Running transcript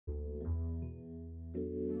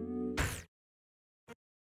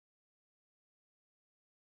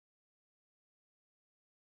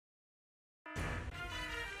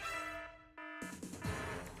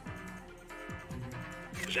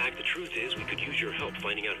Zack, the truth is, we could use your help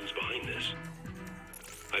finding out who's behind this.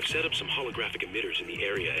 I've set up some holographic emitters in the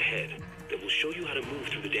area ahead that will show you how to move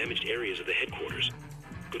through the damaged areas of the headquarters.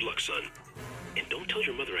 Good luck, son. And don't tell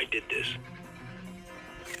your mother I did this.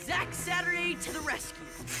 Zack Saturday to the rescue.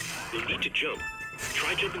 You'll need to jump.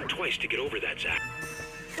 Try jumping twice to get over that, Zack.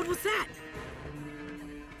 What was that?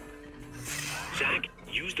 Zack,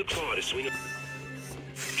 use the claw to swing up.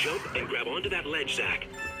 Jump and grab onto that ledge, Zack.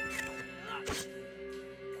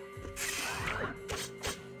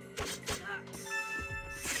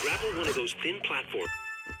 Grapple one of those thin platforms.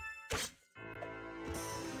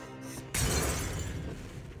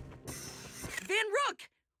 Van Rook!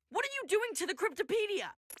 What are you doing to the Cryptopedia?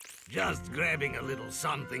 Just grabbing a little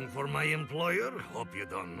something for my employer. Hope you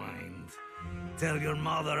don't mind. Tell your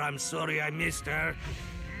mother I'm sorry I missed her.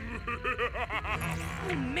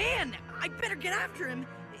 Oh man, I better get after him.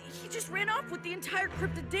 He just ran off with the entire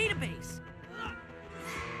cryptid database.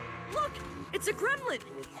 Look, it's a gremlin.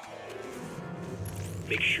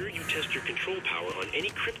 Make sure you test your control power on any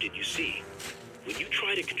cryptid you see. When you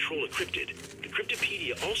try to control a cryptid, the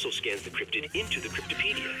Cryptopedia also scans the cryptid into the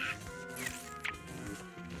Cryptopedia.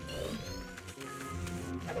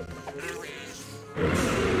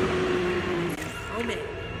 Oh man,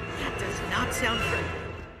 that does not sound friendly.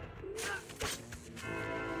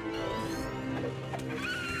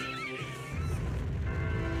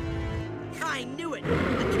 I knew it!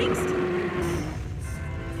 The Kingston!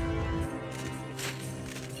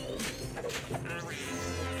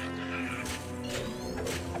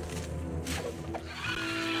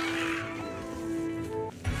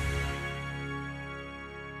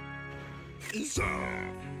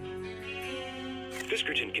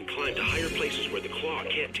 Fiskerton can climb to higher places where the claw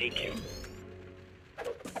can't take you.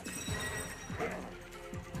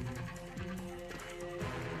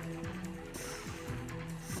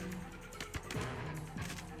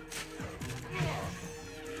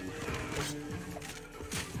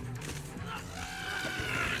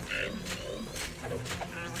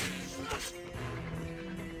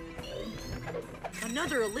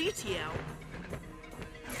 Another Elitio.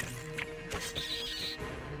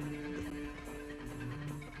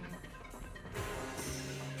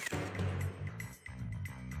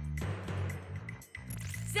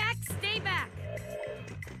 Zack, stay back!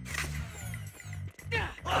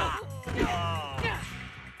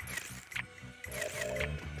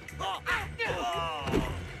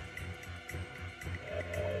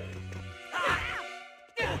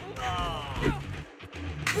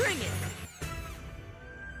 Bring it!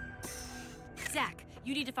 Zack,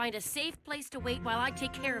 you need to find a safe place to wait while I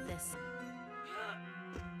take care of this.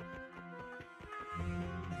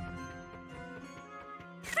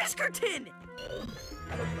 Fiskerton!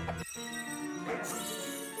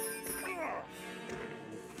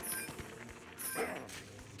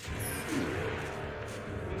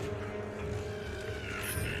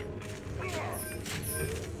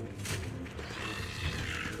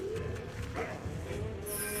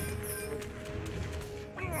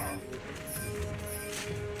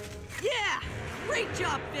 Yeah! Great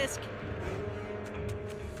job, Fisk!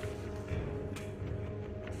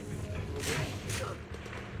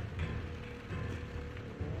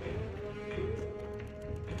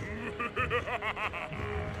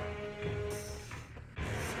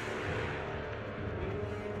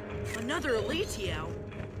 Another Elitio.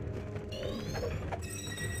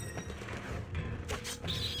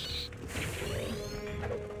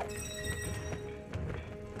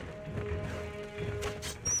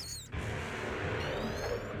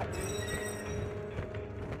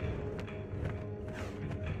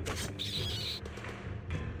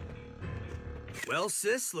 Well,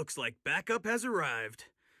 sis, looks like backup has arrived.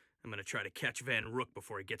 I'm gonna try to catch Van Rook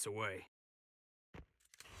before he gets away.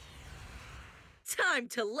 Time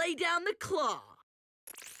to lay down the claw.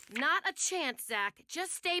 Not a chance, Zack.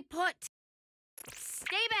 Just stay put.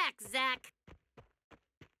 Stay back, Zack.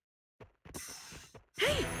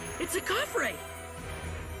 Hey, it's a Coffray!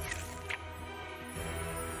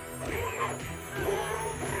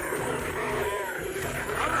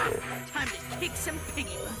 Alright, time to kick some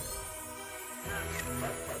piggy butt.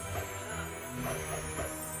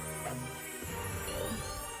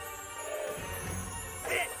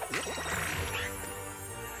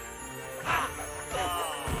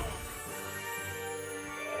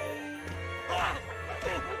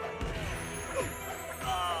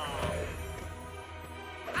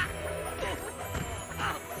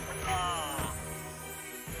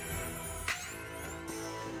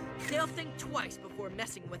 They'll think twice before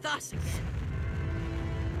messing with us again.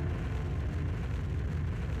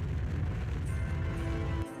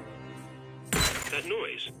 That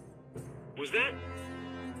noise. Was that...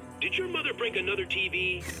 Did your mother break another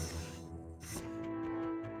TV?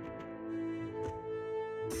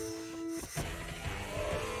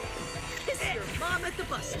 Kiss your mom at the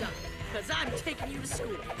bus stop, because I'm taking you to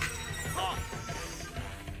school.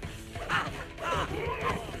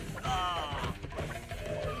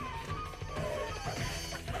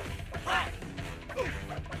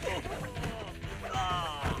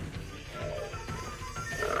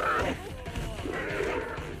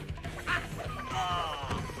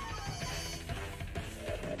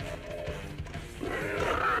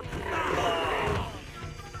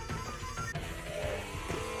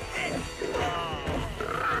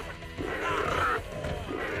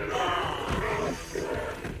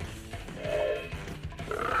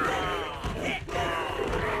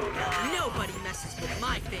 Nobody messes with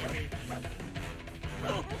my family.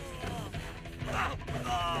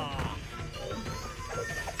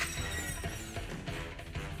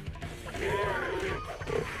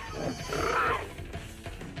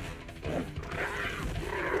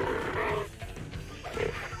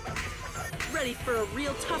 Ready for a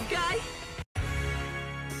real tough guy?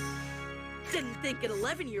 Didn't think an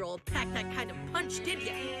 11-year-old packed that kind of punch, did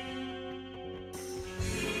ya?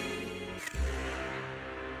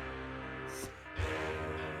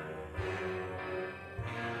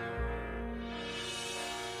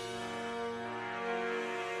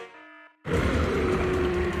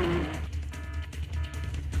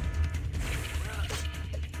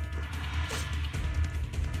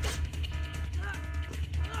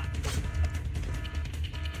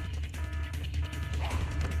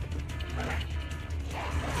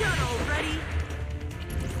 Done already?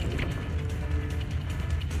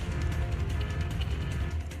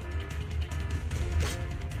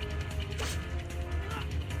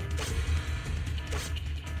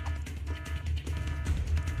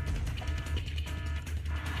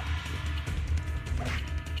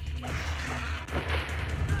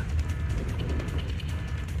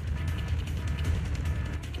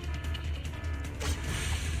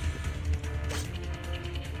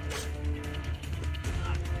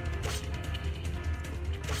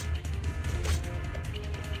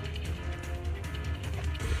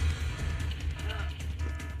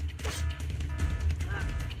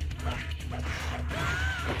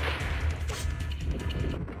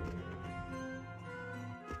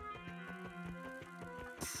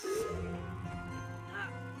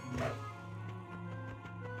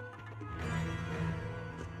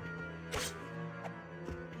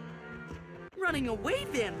 Running away,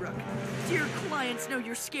 Van Rook. Do your clients know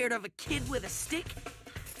you're scared of a kid with a stick?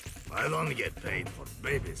 I don't get paid for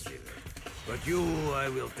babysitter, but you I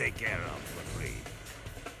will take care of for free.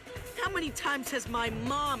 How many times has my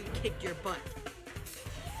mom kicked your butt?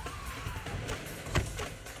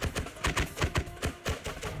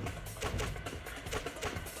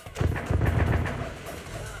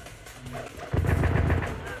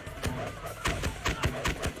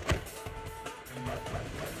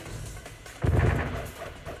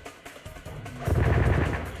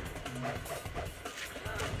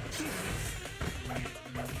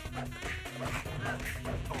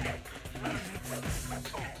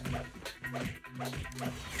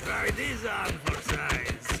 Try this on for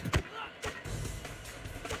size.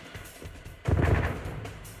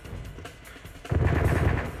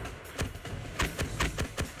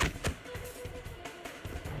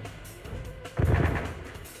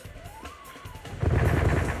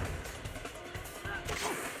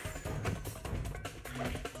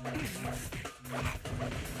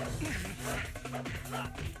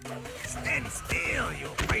 Stand still, you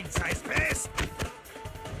pint-sized pest!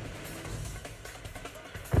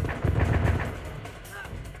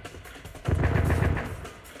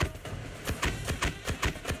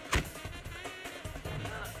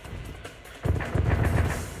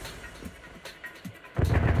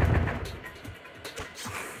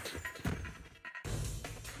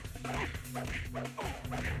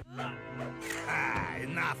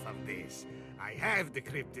 Enough of this. I have the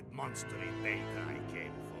cryptid monster in data I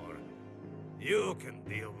came for. You can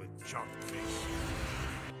deal with chopped fish.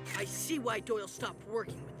 I see why Doyle stopped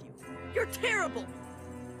working with you. You're terrible!